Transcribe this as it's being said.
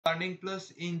Learning plus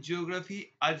in geography.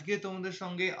 আজকে তোমাদের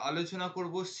সঙ্গে আলোচনা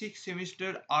করব 6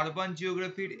 সেমিস্টার আরবান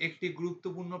জিওগ্রাফির একটি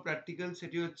গুরুত্বপূর্ণ প্র্যাকটিক্যাল,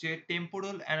 সেটি হচ্ছে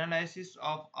temporal analysis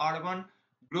of urban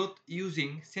growth using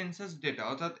census data.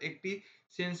 অর্থাৎ একটি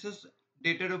সেন্সাস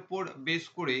ডেটার উপর বেস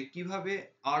করে কিভাবে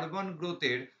আরবান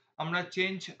গ্রোথের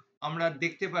আমরা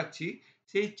দেখতে পাচ্ছি,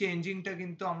 সেই চেঞ্জিংটা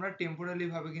কিন্তু আমরা টেম্পোরালি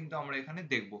ভাবে কিন্তু আমরা এখানে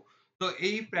দেখব। তো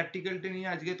এই প্র্যাকটিক্যালটা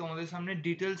নিয়ে আজকে তোমাদের সামনে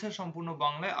ডিটেলসে সম্পূর্ণ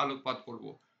বাংলায় আলোকপাত করব।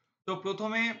 তো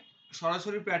প্রথমে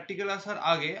সরাসরি প্র্যাকটিক্যাল আসার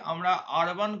আগে আমরা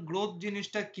আরবান গ্রোথ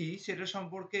জিনিসটা কি সেটা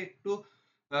সম্পর্কে একটু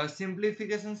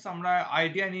সিম্পলিফিকেশনস আমরা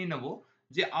আইডিয়া নিয়ে নেব।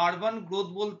 যে আরবান গ্রোথ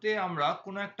বলতে আমরা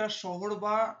কোনো একটা শহর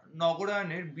বা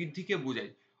নগরায়নের বৃদ্ধিকে বোঝাই।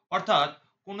 অর্থাৎ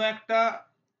কোনো একটা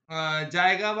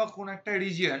জায়গা বা কোনো একটা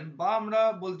রিজিয়ন, বা আমরা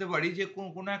বলতে পারি যে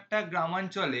কোনো একটা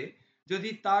গ্রামাঞ্চলে যদি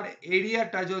তার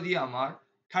এরিয়াটা যদি আমার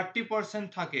 30%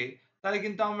 থাকে, তাহলে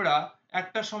কিন্তু আমরা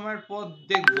একটা সময়ের পর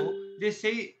দেখব যে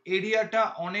সেই এরিয়াটা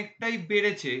অনেকটাই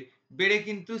বেড়েছে। বেড়ে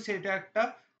কিন্তু সেটা একটা,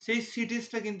 সেই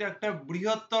সিটিজটা কিন্তু একটা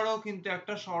বৃহত্তর কিন্তু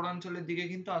একটা শহরাঞ্চলের দিকে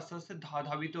কিন্তু আস্তে আস্তে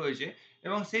ধাবিত হয়েছে।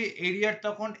 এবং সেই এরিয়ার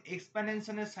তখন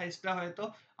এক্সপ্যানশনের সাইজটা হয়তো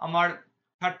আমার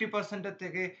 30% এর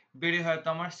থেকে বেড়ে হয়তো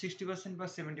আমার 60% বা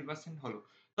 70% হলো।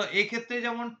 তো এক্ষেত্রে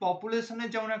যেমন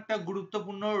পপুলেশনের যেমন একটা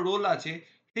গুরুত্বপূর্ণ রোল আছে,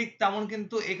 ঠিক তেমন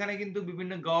কিন্তু এখানে কিন্তু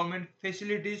বিভিন্ন গভর্নমেন্ট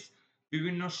ফেসিলিটিস,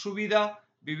 বিভিন্ন সুবিধা,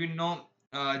 বিভিন্ন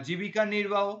জীবিকা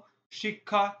নির্বাহ,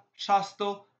 শিক্ষা, স্বাস্থ্য,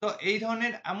 তো এই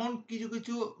ধরনের এমন কিছু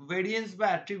কিছু ভেরিয়েন্স বা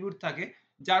অ্যাট্রিবিউট থাকে,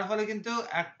 যার ফলে কিন্তু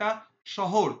একটা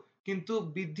শহর কিন্তু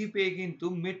বৃদ্ধি পেয়ে কিন্তু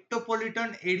মেট্রোপলিটন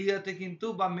এরিয়াতে কিন্তু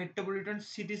বা মেট্রোপলিটন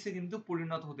সিটিসে কিন্তু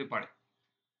পরিণত হতে পারে।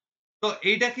 তো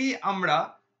এইটাকেই আমরা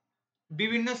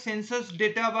বিভিন্ন সেন্সাস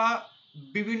ডেটা বা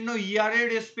বিভিন্ন ইয়ারের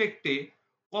রেসপেক্টে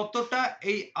কতটা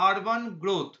এই আরবান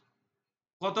গ্রোথ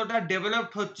কতটা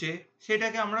ডেভেলপড হচ্ছে,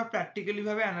 সেটাকে আমরা প্র্যাকটিক্যালি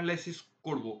ভাবে অ্যানালাইসিস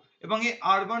করব। এবং এই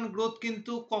আরবান গ্রোথ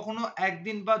কিন্তু কখনো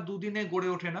একদিন বা দুদিনে গড়ে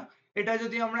ওঠে না। এটা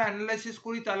যদি আমরা অ্যানালাইসিস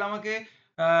করি তাহলে আমাকে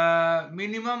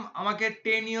মিনিমাম আমাকে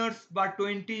 10 ইয়ার্স বা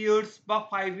 20 ইয়ার্স বা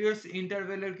 5 ইয়ার্স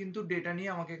ইন্টারভ্যালের কিন্তু ডেটা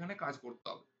নিয়ে আমাকে এখানে কাজ করতে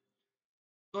হবে।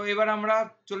 তো এবার আমরা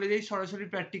চলে যাই সরাসরি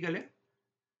প্র্যাকটিক্যালে।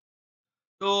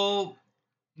 তো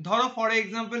ধরো ফর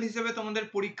এক্সাম্পল হিসেবে তোমাদের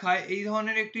পরীক্ষায় এই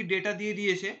ধরনের একটি ডেটা দিয়ে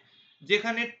দিয়েছে,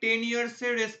 যেখানে 10 ইয়ার্স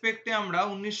এর রেসপেক্টে আমরা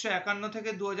 1951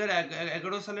 থেকে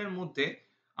 2011 সালের মধ্যে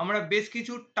আমরা বেশ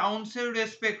কিছু টাউনস এর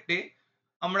রেসপেক্টে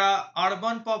আমরা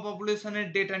আরবান পপুলেশনের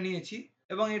ডেটা নিয়েছি।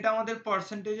 এবং এটা আমাদের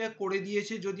পার্সেন্টেজে করে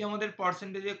দিয়েছে। যদি আমাদের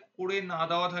পার্সেন্টেজে করে না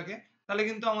দেওয়া থাকে, তাহলে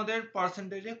কিন্তু আমাদের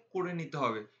পার্সেন্টেজে করে নিতে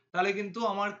হবে। তাহলে কিন্তু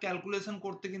আমার ক্যালকুলেশন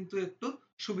করতে কিন্তু একটু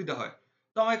সুবিধা হয়।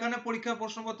 তো আমার এখানে পরীক্ষার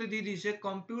প্রশ্নপত্রে দিয়ে দিয়েছে,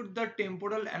 compute the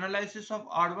temporal analysis of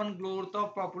urban growth of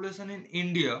population in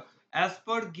India as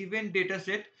per given data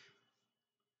set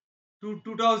two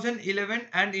 2011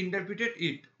 and interpreted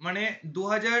ইট। মানে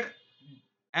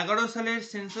 2011 সালের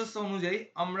সেন্সাস অনুযায়ী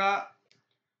আমরা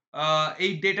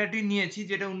এই ডেটাটি নিয়েছি,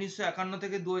 যেটা 1951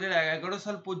 থেকে 2011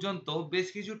 সাল পর্যন্ত বেশ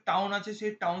কিছু টাউন আছে,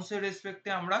 সেই টাউনসের রেসপেক্টে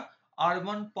আমরা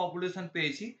আরবান পপুলেশন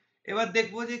পেয়েছি। এবার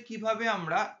দেখব যে কিভাবে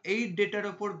আমরা এই ডেটার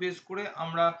উপর বেস করে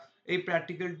আমরা এই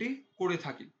প্র্যাকটিক্যালটি করে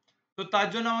থাকি। তো তার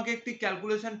জন্য আমাকে একটি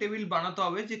ক্যালকুলেশন টেবিল বানাতে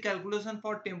হবে, যে calculation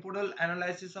for temporal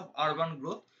analysis of urban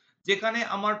growth, যেখানে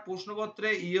আমার প্রশ্নপত্রে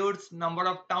ইয়ার্স, নাম্বার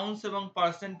অফ টাউনস এবং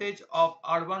পার্সেন্টেজ অফ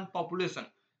আরবান পপুলেশন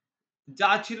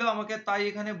যা ছিল আমাকে তাই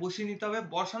এখানে বসিয়ে নিতে হবে।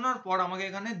 বসানোর পর আমাকে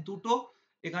এখানে দুটো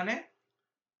এখানে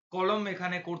কলম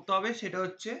এখানে করতে হবে, সেটা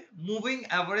হচ্ছে মুভিং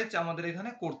অ্যাভারেজ আমাদের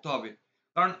এখানে করতে হবে।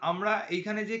 কারণ আমরা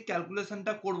এইখানে যে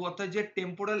ক্যালকুলেশনটা করবো, অর্থাৎ যে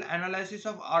টেম্পোরাল অ্যানালাইসিস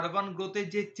অফ আরবান গ্রোথের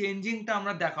যে চেঞ্জিংটা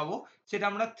আমরা দেখাবো, সেটা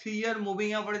আমরা 3 ইয়ার মুভিং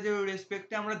অ্যাভারেজের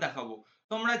রেসপেক্টে আমরা দেখাবো।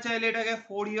 তোমরা চাইলে এটাকে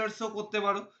 4 ইয়ার্সও করতে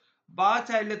পারো, বা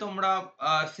চাইলে তোমরা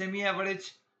সেমি অ্যাভারেজ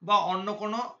বা অন্য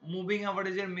কোনো মুভিং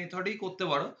অ্যাভারেজের মেথডেই করতে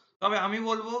পারো। তবে আমি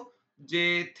বলবো যে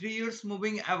 3 ইয়ার্স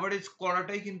মুভিং অ্যাভারেজ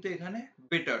করাটাই কিন্তু এখানে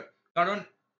বেটার। কারণ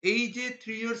এই যে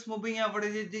 3 ইয়ার্স মুভিং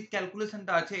অ্যাভারেজের যে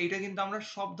ক্যালকুলেশনটা আছে, এটা কিন্তু আমরা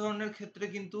সব ধরনের ক্ষেত্রে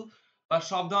কিন্তু বা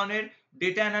সব ধরনের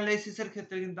ডেটা অ্যানালাইসিস এর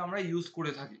ক্ষেত্রে কিন্তু আমরা ইউজ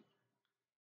করে থাকি।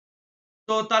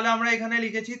 তো তাহলে আমরা এখানে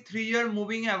লিখেছি 3 ইয়ার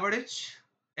মুভিং অ্যাভারেজ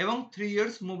এবং 3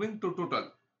 ইয়ার্স মুভিং টোটাল।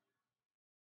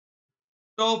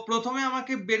 তো প্রথমে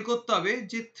আমাকে বের করতে হবে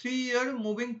যে 3 ইয়ার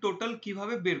মুভিং টোটাল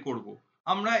কিভাবে বের করব।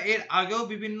 আমরা এর আগেও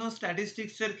বিভিন্ন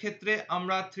স্ট্যাটিস্টিক্স এর ক্ষেত্রে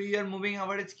আমরা 3 ইয়ার মুভিং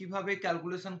অ্যাভারেজ কিভাবে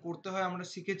ক্যালকুলেশন করতে হয় আমরা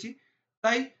শিখেছি।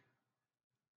 তাই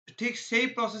ঠিক সেই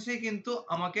প্রসেসেই কিন্তু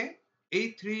আমাকে এই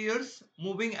 3 ইয়ার্স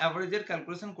মুভিং অ্যাভারেজ এর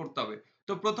ক্যালকুলেশন করতে হবে।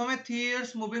 তো প্রথমে 3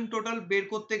 ইয়ার্স মুভিং টোটাল বের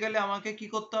করতে গেলে আমাকে কি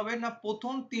করতে হবে না,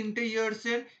 প্রথম 3টে ইয়ার্স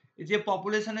এর যে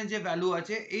পপুলেশনের যে ভ্যালু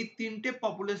আছে, এই 3টে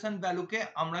পপুলেশন ভ্যালুকে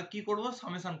আমরা কি করব,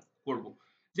 সামেশন করব।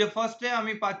 যে ফার্স্টে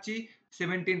আমি পাচ্ছি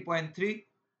 17.3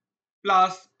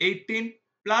 প্লাস 18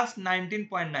 প্লাস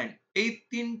 19.9, এই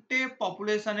 3টে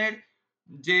পপুলেশনের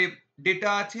যে ডেটা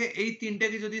আছে এই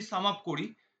তিনটেকে যদি সাম আপ করি,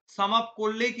 সাম আপ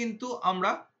করলেই কিন্তু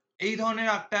আমরা এই ধরনের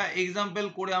একটা এক্সাম্পল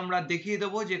করে আমরা দেখিয়ে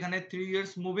দেবো যেখানে 3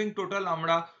 ইয়ার্স মুভিং টোটাল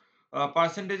আমরা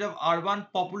পার্সেন্টেজ অফ আরবান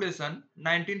পপুলেশন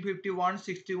 1951,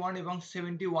 61 এবং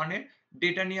 71 এর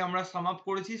ডেটা নিয়ে আমরা সাম আপ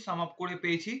করেছি। সাম আপ করে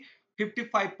পেয়েছি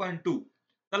 55.2।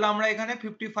 তাহলে আমরা এখানে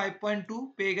 55.2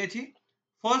 পেয়ে গেছি।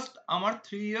 ফার্স্ট আমার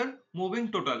 3 ইয়ার মুভিং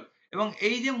টোটাল, এবং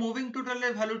এই যে মুভিং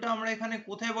টোটালের ভ্যালুটা আমরা এখানে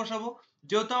কোথায় বসাবো?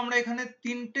 যেহেতু আমরা এখানে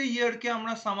তিনটে ইয়ারকে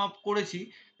আমরা সাম আপ করেছি,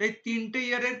 তাই তিনটে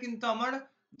ইয়ারের কিন্তু আমার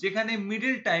যেখানে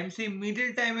মিডল টাইম, সেই মিডল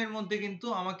টাইমের মধ্যে কিন্তু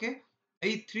আমাকে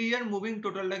এই 3 ইয়ার মুভিং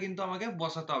টোটালটা কিন্তু আমাকে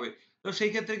বসাতে হবে। তো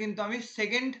সেই ক্ষেত্রে কিন্তু আমি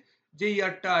সেকেন্ড যে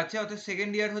ইয়ারটা আছে, অর্থাৎ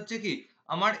সেকেন্ড ইয়ার হচ্ছে কি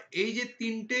আমার এই যে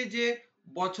তিনটে যে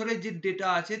বছরের যে ডেটা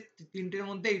আছে, তিনটের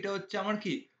মধ্যে এটা হচ্ছে আমার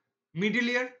কি মিডল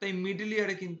ইয়ার, তাই মিডল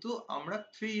ইয়ারে কিন্তু আমরা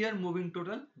 3 ইয়ার মুভিং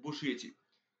টোটাল বসিয়েছি।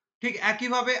 ঠিক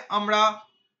একইভাবে আমরা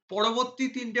পরবর্তী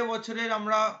 ৩ বছরের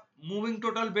আমরা মুভিং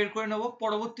টোটাল বের করে নেব।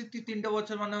 পরবর্তী ৩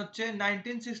 বছর মানে হচ্ছে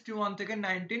 1961 থেকে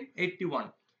 1981।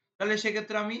 তাহলে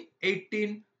সেক্ষেত্রে আমি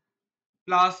 18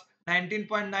 প্লাস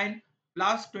 19.9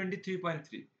 প্লাস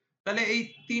 23.3, তাহলে এই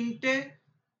তিনটে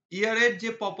ইয়ারের যে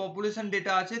পপুলেশন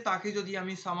ডেটা আছে তাকে যদি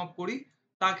আমি সাম আপ করি,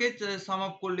 তাকে সাম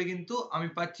আপ করলে কিন্তু আমি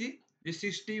পাচ্ছি যে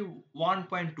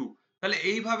 61.2। তাহলে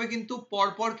এইভাবে কিন্তু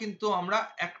পরপর কিন্তু আমরা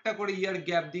একটা করে ইয়ার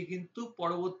গ্যাপ দিয়ে কিন্তু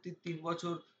পরবর্তী ৩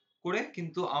 বছর করে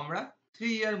কিন্তু আমরা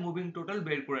 3 ইয়ার মুভিং টোটাল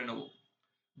বের করে নেব।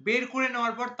 বের করে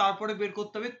নেওয়ার পর তারপরে বের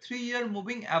করতে হবে 3 ইয়ার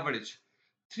মুভিং অ্যাভারেজ।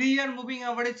 3 ইয়ার মুভিং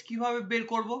অ্যাভারেজ কিভাবে বের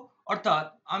করব? অর্থাৎ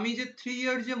আমি যে 3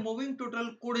 ইয়ার যে মুভিং টোটাল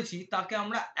করেছি তাকে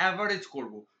আমরা অ্যাভারেজ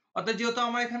করব। অর্থাৎ যেহেতু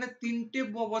আমার এখানে ৩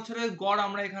 বছরের গড়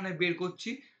আমরা এখানে বের করছি,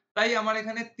 তাই আমার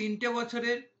এখানে ৩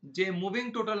 বছরের যে মুভিং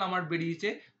টোটাল আমার বেরিয়েছে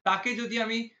তাকে যদি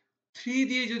আমি 3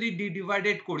 দিয়ে যদি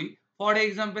ডিভাইডেড করি, ফর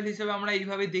এক্সাম্পল হিসেবে আমরা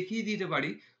এইভাবে দেখিয়ে দিতে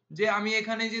পারি যে আমি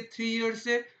এখানে যে 3 ইয়ার্স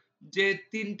এর যে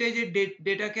তিনটে যে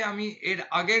ডেটাকে আমি এর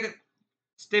আগের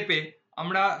স্টেপে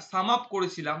আমরা সাম আপ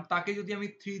করেছিলাম তাকে যদি আমি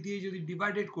 3 দিয়ে যদি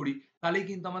ডিভাইডেড করি, তাহলেই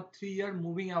কিন্তু আমার 3 ইয়ার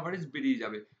মুভিং অ্যাভারেজ বেরিয়ে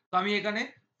যাবে। তো আমি এখানে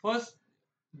ফার্স্ট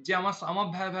যে আমার সাম আপ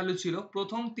ভ্যালু ছিল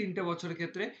প্রথম ৩ বছরের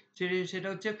ক্ষেত্রে সেটা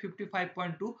হচ্ছে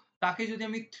 55.2, তাকে যদি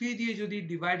আমি 3 দিয়ে যদি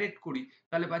ডিভাইডেড করি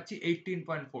তাহলে পাচ্ছি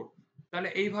 18.4। তাহলে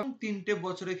এইভাবে ৩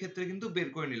 বছরের ক্ষেত্রে কিন্তু বের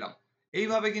করে নিলাম।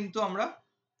 এইভাবে কিন্তু আমরা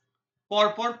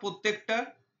পরপর প্রত্যেকটা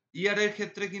ইয়ারের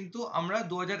ক্ষেত্রে কিন্তু আমরা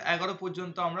 ২০১১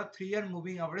 পর্যন্ত আমরা 3 ইয়ার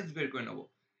মুভিং অ্যাভারেজ বের করে নেব।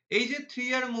 এই যে 3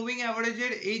 ইয়ার মুভিং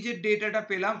অ্যাভারেজের এই যে ডেটাটা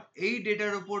পেলাম, এই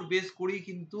ডেটার উপর বেস করেই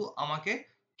কিন্তু আমাকে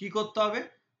কি করতে হবে?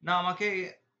 না আমাকে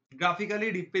গ্রাফিক্যালি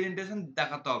রিপ্রেজেন্টেশন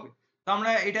দেখাতে হবে। তো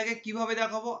আমরা এটাকে কিভাবে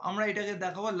দেখাবো? আমরা এটাকে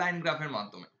দেখাবো লাইন গ্রাফের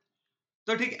মাধ্যমে।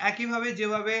 তো ঠিক একইভাবে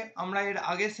যেভাবে আমরা এর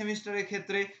আগের সেমিস্টারের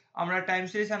ক্ষেত্রে আমরা টাইম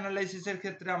সিরিজ অ্যানালাইসিস এর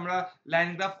ক্ষেত্রে আমরা লাইন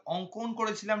গ্রাফ অঙ্কন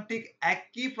করেছিলাম, ঠিক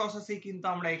একই প্রসেসেই কিন্তু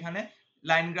আমরা এখানে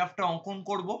লাইন গ্রাফটা অঙ্কন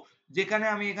করব। যেখানে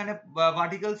আমি এখানে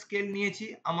ভার্টিক্যাল স্কেল নিয়েছি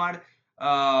আমার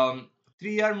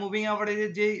 3 ইয়ার মুভিং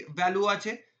অ্যাভারেজের যেই ভ্যালু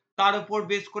আছে তার উপর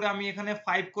বেস করে আমি এখানে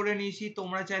 5 করে নিয়েছি।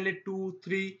 তোমরা চাইলে 2,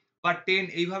 3 বা 10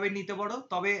 এইভাবে নিতে পারো।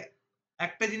 তবে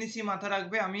একটা জিনিসই মাথায়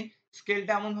রাখবে, আমি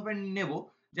স্কেলটা এমনভাবে নেব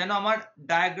যেন আমার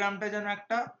ডায়াগ্রামটা যেন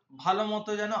একটা ভালো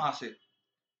মতো যেন আসে।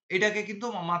 এটাকে কিন্তু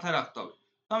মাথায় রাখতে হবে।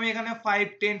 তো আমি এখানে 5,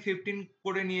 10, 15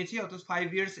 করে নিয়েছি, অর্থাৎ 5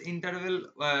 ইয়ার্স ইন্টারভ্যাল,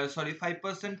 সরি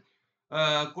 5%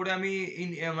 করে আমি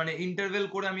মানে ইন্টারভ্যাল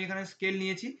করে আমি এখানে স্কেল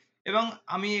নিয়েছি, এবং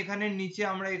আমি এখানে নিচে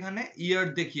আমরা এখানে ইয়ার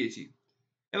দেখিয়েছি।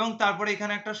 এবং তারপরে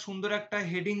এখানে একটা সুন্দর একটা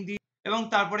হেডিং দিয়ে,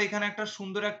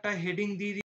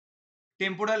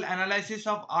 Temporal analysis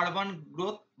of urban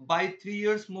growth by 3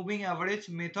 years moving average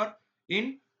method in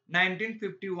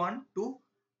 1951 to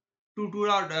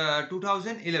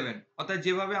 2011, অর্থাৎ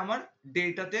যেভাবে আমার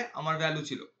ডেটাতে আমার ভ্যালু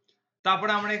ছিল।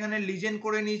 তারপরে আমরা এখানে লিজেন্ড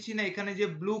করে নিয়েছি, না এখানে যে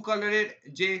ব্লু কালারের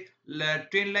যে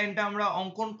ট্রেন লাইনটা আমরা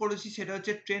অঙ্কন করেছি সেটা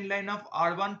হচ্ছে train line of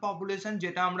urban population,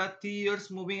 যেটা আমরা 3 ইয়ার্স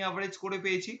মুভিং অ্যাভারেজ করে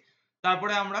পেয়েছি।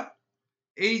 তারপরে আমরা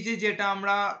এই যে যেটা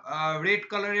আমরা রেড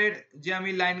কালারের যে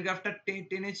আমি লাইন গ্রাফটা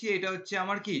টেনেছি, এটা হচ্ছে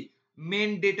আমার কি মেন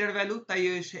ডেটার ভ্যালু,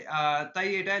 তাই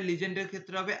এটা লিজেন্ডের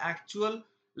ক্ষেত্রে হবে actual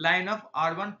line of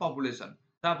urban population.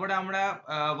 তারপরে আমরা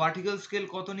ভার্টিক্যাল স্কেল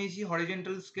কত নিয়েছি,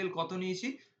 হরিজন্টাল স্কেল কত নিয়েছি,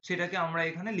 সেটাকে আমরা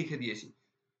এখানে লিখে দিয়েছি।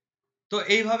 তো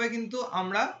এইভাবে কিন্তু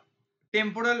আমরা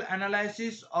temporal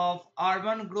analysis of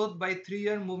urban growth by 3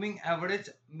 year moving average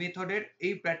মেথডের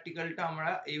এই প্র্যাকটিক্যালটা আমরা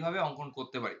এইভাবে অঙ্কন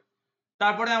করতে পারি।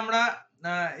 তারপরে আমরা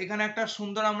এখানে একটা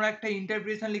সুন্দর আমরা একটা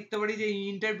ইন্টারপ্রিটেশন লিখতে পারি, যে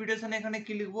ইন্টারপ্রিটেশন এখানে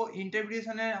কি লিখবো?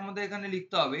 ইন্টারপ্রিটেশনে আমাদের এখানে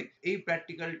লিখতে হবে এই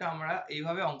প্র্যাকটিক্যালটা আমরা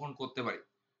এইভাবে অঙ্কন করতে পারি।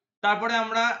 তারপরে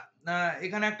আমরা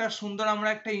এখানে একটা সুন্দর আমরা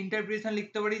একটা ইন্টারপ্রিটেশন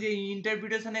লিখতে পারি, যে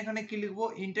ইন্টারপ্রিটেশন এখানে কি লিখবো?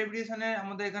 ইন্টারপ্রিটেশনে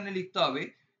আমাদের এখানে লিখতে হবে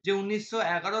যে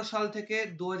 1911 সাল থেকে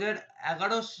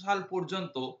 2011 সাল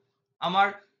পর্যন্ত আমার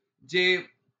যে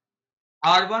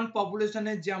আরবান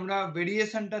পপুলেশনের যে আমরা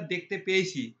ভেরিয়েশনটা দেখতে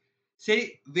পেয়েছি, সেই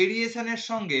ভেরিয়েশনের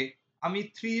সঙ্গে আমি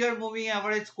 3 ইয়ার মুভিং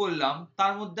এভারেজ করলাম,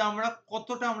 তার মধ্যে আমরা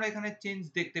কতটা আমরা এখানে চেঞ্জ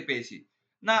দেখতে পেয়েছি।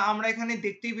 না আমরা এখানে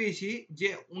দেখতেই পেয়েছি যে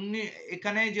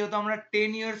এখানে যেহেতু আমরা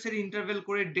 10 ইয়ার্স এর ইন্টারভ্যাল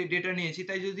করে ডেটা নিয়েছি,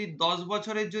 তাই যদি ১০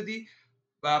 বছরের যদি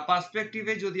পার্সপেক্টিভ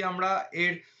এ যদি আমরা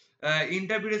এর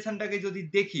ইন্টারপ্রিটেশনটাকে যদি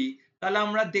দেখি, তাহলে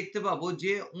আমরা দেখতে পাবো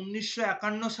যে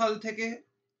 ১৯৫১ সাল থেকে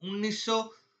 ১৯০০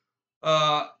 আ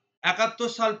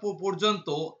 ৭১ সাল পর্যন্ত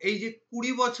এই যে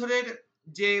 ২০ বছরের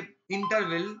যে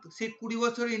ইন্টারভেল, সেই ২০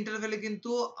 বছরের ইন্টারভেলে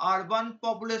কিন্তু আরবান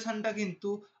পপুলেশনটা কিন্তু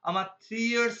আমার 3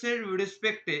 ইয়ার্স এর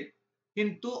রেসপেক্ট এ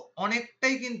কিন্তু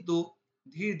অনেকটাই কিন্তু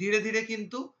ধীরে, ধীরে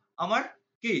কিন্তু আমার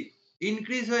কি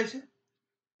ইনক্রিজ হয়েছে।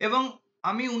 এবং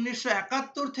আমি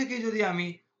 ১৯৭১ থেকে যদি আমি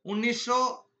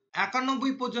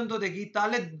 ১৯৯১ পর্যন্ত দেখি,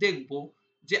 তাহলে দেখব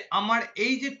যে আমার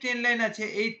এই যে ট্রেন লাইন আছে,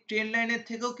 এই ট্রেন লাইনের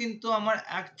থেকেও কিন্তু আমার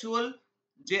অ্যাকচুয়াল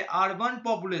যে আরবান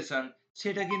পপুলেশন,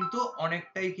 সেটা কিন্তু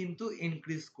অনেকটাই কিন্তু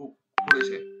ইনক্রিজ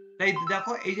করেছে। তাই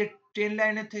দেখো এই যে ট্রেন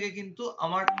লাইনের থেকে কিন্তু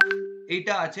আমার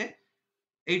এইটা আছে,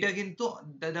 এইটা কিন্তু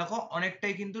দেখো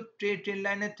অনেকটাই কিন্তু ট্রেন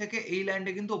লাইনের থেকে এই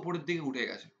লাইনটা কিন্তু উপরের দিকে উঠে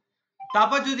গেছে।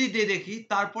 তারপর যদি দেখি,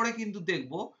 তারপরে কিন্তু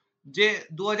দেখব যে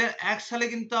 ২০০১ সালে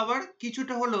কিন্তু আবার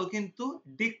কিছুটা হলেও কিন্তু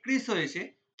ডিক্রিজ হয়েছে।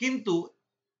 কিন্তু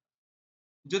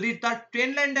যদি তার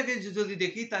ট্রেন্ড লাইনটাকে যদি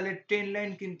দেখি, তাহলে ট্রেন্ড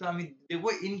লাইন কিন্তু আমি দেখব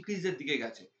ইনক্রিজ এর দিকে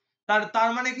গেছে। তার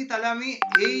মানে কি, তাহলে আমি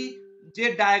এই যে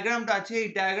ডায়াগ্রামটা আছে, এই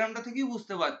ডায়াগ্রামটা থেকেই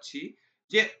বুঝতে পারছি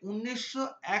যে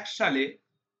 ১৯০১ সালে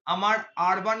আমার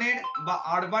আরবানের বা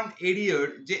আরবান এরিয়ার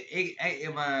যে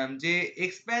যে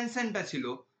এক্সপ্যানশনটা ছিল,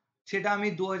 সেটা আমি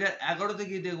 ২০১১ তে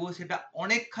গিয়ে দেখব সেটা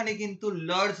অনেকখানি কিন্তু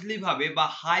লার্জলি ভাবে বা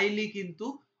হাইলি কিন্তু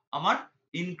আমার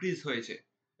ইনক্রিজ হয়েছে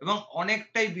এবং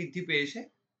অনেকটাই বৃদ্ধি পেয়েছে।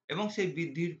 এবং সেই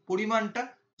বৃদ্ধির পরিমাণটা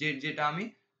যেটা আমি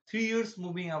 3 ইয়ার্স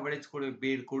মুভিং এভারেজ করে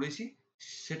বের করেছি,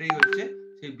 সেটাই হচ্ছে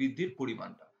সেই বৃদ্ধির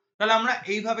পরিমাণটা। তাহলে আমরা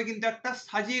এইভাবে কিন্তু একটা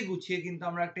সাজিয়ে গুছিয়ে কিন্তু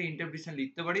আমরা একটা ইন্টারপ্রিটেশন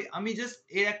লিখতে পারি। আমি জাস্ট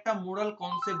এর একটা মোরাল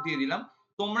কনসেপ্ট দিয়ে দিলাম।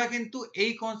 তোমরা কিন্তু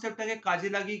এই কনসেপ্টটাকে কাজে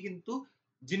লাগিয়ে কিন্তু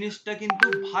জিনিসটা কিন্তু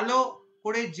ভালো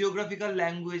করে জিওগ্রাফিক্যাল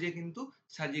ল্যাঙ্গুয়েজে কিন্তু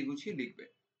সাজিয়ে গুছিয়ে লিখবে।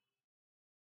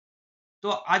 তো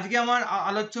আজকে আমার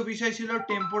আলোচ্য বিষয় ছিল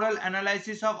temporal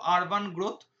analysis of urban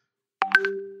growth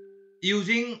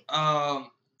using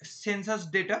census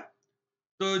data.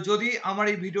 তো যদি আমার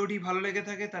এই ভিডিওটি ভালো লেগে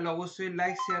থাকে, তাহলে অবশ্যই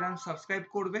লাইক, শেয়ার অ্যান্ড সাবস্ক্রাইব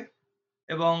করবে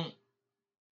এবং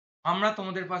আমরা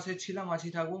তোমাদের পাশে ছিলাম, আছি,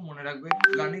 থাকবো। মনে রাখবে,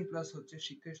 লার্নিং প্লাস হচ্ছে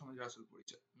শিক্ষাই সমাজের আসল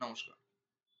পরিচয়। নমস্কার।